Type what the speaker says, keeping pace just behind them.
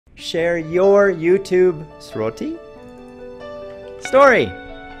share your YouTube story.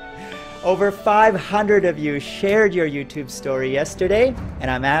 Over 500 of you shared your YouTube story yesterday,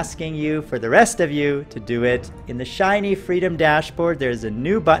 and I'm asking you, for the rest of you, to do it. In the shiny Freedom dashboard, there's a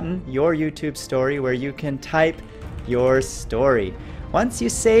new button, Your YouTube Story, where you can type your story. Once you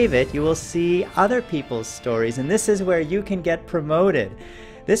save it, you will see other people's stories, and this is where you can get promoted.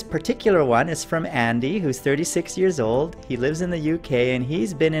 This particular one is from Andy, who's 36 years old. He lives in the UK, and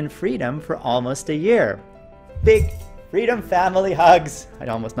he's been in Freedom for almost a year. Big Freedom family hugs. I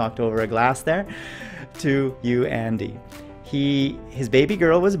almost knocked over a glass there. To you, Andy. His baby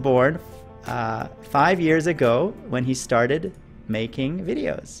girl was born 5 years ago when he started making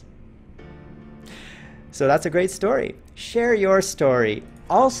videos. So that's a great story. Share your story.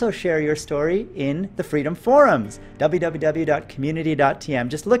 Also share your story in the Freedom forums, www.community.tm.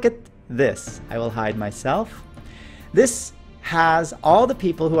 Just look at this. I will hide myself. This has all the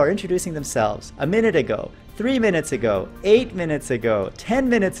people who are introducing themselves a minute ago, 3 minutes ago, 8 minutes ago, 10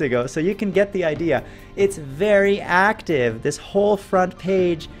 minutes ago, so you can get the idea. It's very active. This whole front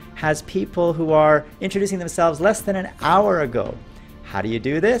page has people who are introducing themselves less than an hour ago. How do you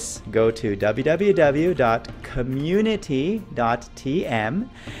do this? Go to www.community.tm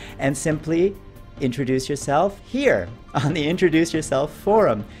and simply introduce yourself here on the Introduce Yourself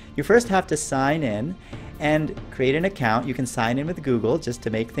forum. You first have to sign in and create an account. You can sign in with Google just to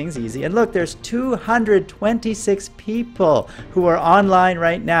make things easy. And look, there's 226 people who are online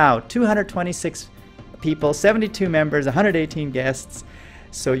right now. 226 people, 72 members, 118 guests.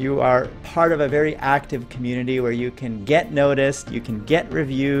 So you are part of a very active community where you can get noticed, you can get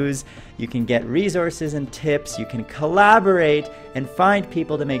reviews, you can get resources and tips, you can collaborate and find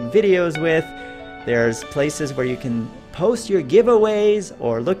people to make videos with. There's places where you can post your giveaways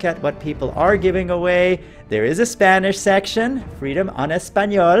or look at what people are giving away. There is a Spanish section, Freedom en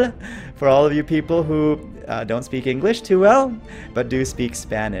Español, for all of you people who don't speak English too well, but do speak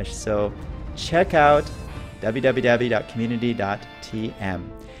Spanish. So check out www.community.tm.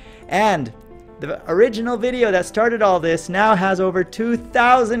 And the original video that started all this now has over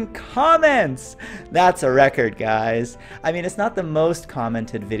 2,000 comments. That's a record, guys. I mean, it's not the most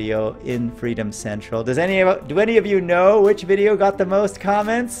commented video in Freedom Central. Do any of you know which video got the most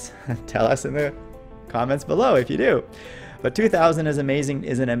comments? Tell us in the comments below if you do. But 2,000 is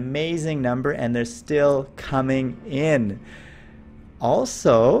an amazing number, and they're still coming in.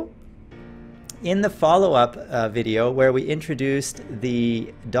 Also, in the follow-up video where we introduced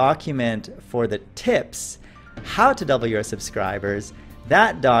the document for the tips, how to double your subscribers,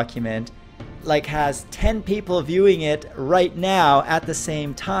 that document has 10 people viewing it right now at the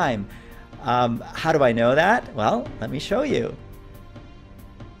same time. How do I know that? Well, let me show you.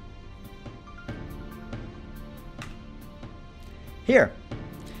 Here.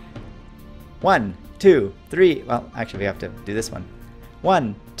 1, 2, 3. Well, actually, we have to do this one.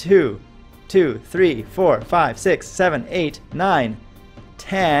 1, 2, 3, 4, 5, 6, 7, 8, 9,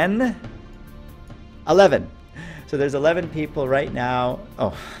 10, 11. So there's 11 people right now.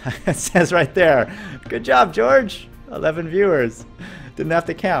 Oh, it says right there. Good job, George. 11 viewers. Didn't have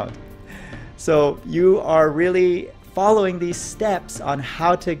to count. So you are really following these steps on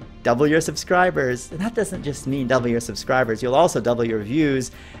how to double your subscribers. And that doesn't just mean double your subscribers. You'll also double your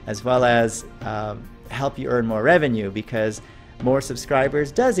views, as well as help you earn more revenue, because more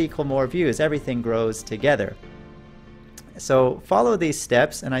subscribers does equal more views. Everything grows together. So follow these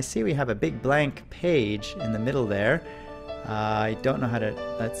steps, and I see we have a big blank page in the middle there. I don't know how to,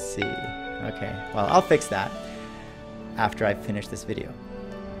 let's see. Okay, well, I'll fix that after I finish this video.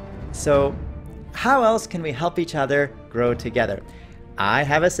 So how else can we help each other grow together? I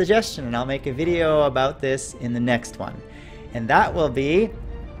have a suggestion, and I'll make a video about this in the next one. And that will be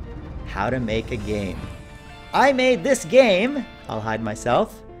how to make a game. I made this game, I'll hide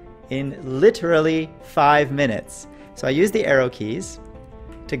myself, in literally 5 minutes. So I use the arrow keys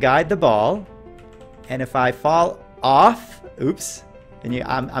to guide the ball, and if I fall off, oops, and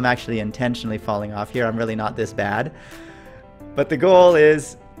I'm actually intentionally falling off here, I'm really not this bad. But the goal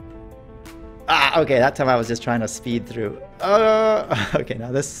is, okay, that time I was just trying to speed through. Okay,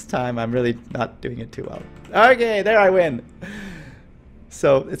 now this time I'm really not doing it too well. Okay, there I win.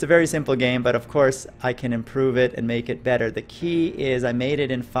 So it's a very simple game, but of course I can improve it and make it better. The key is I made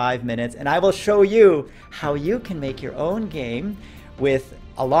it in 5 minutes, and I will show you how you can make your own game with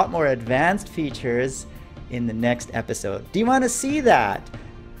a lot more advanced features in the next episode. Do you want to see that?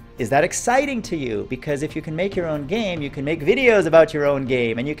 Is that exciting to you? Because if you can make your own game, you can make videos about your own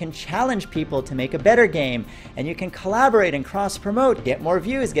game, and you can challenge people to make a better game, and you can collaborate and cross-promote, get more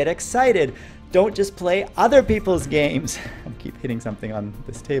views, get excited, Don't just play other people's games. I keep hitting something on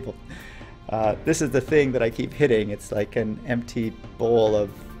this table. This is the thing that I keep hitting. It's like an empty bowl of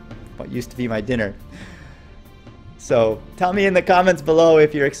what used to be my dinner. So tell me in the comments below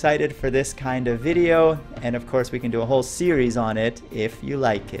if you're excited for this kind of video, and of course we can do a whole series on it if you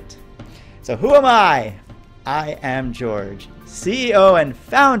like it. So who am I? I am George, CEO and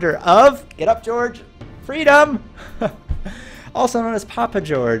founder of, get up George, Freedom! Also known as Papa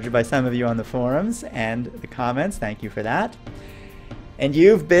George by some of you on the forums and the comments. Thank you for that. And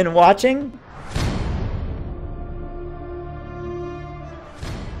you've been watching.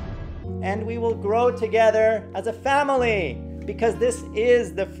 And we will grow together as a family, because this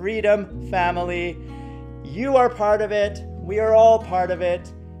is the Freedom family. You are part of it, we are all part of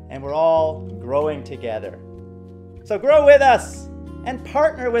it, and we're all growing together. So grow with us and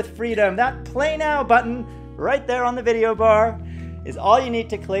partner with Freedom. That Play Now button right there on the video bar is all you need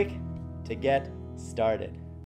to click to get started.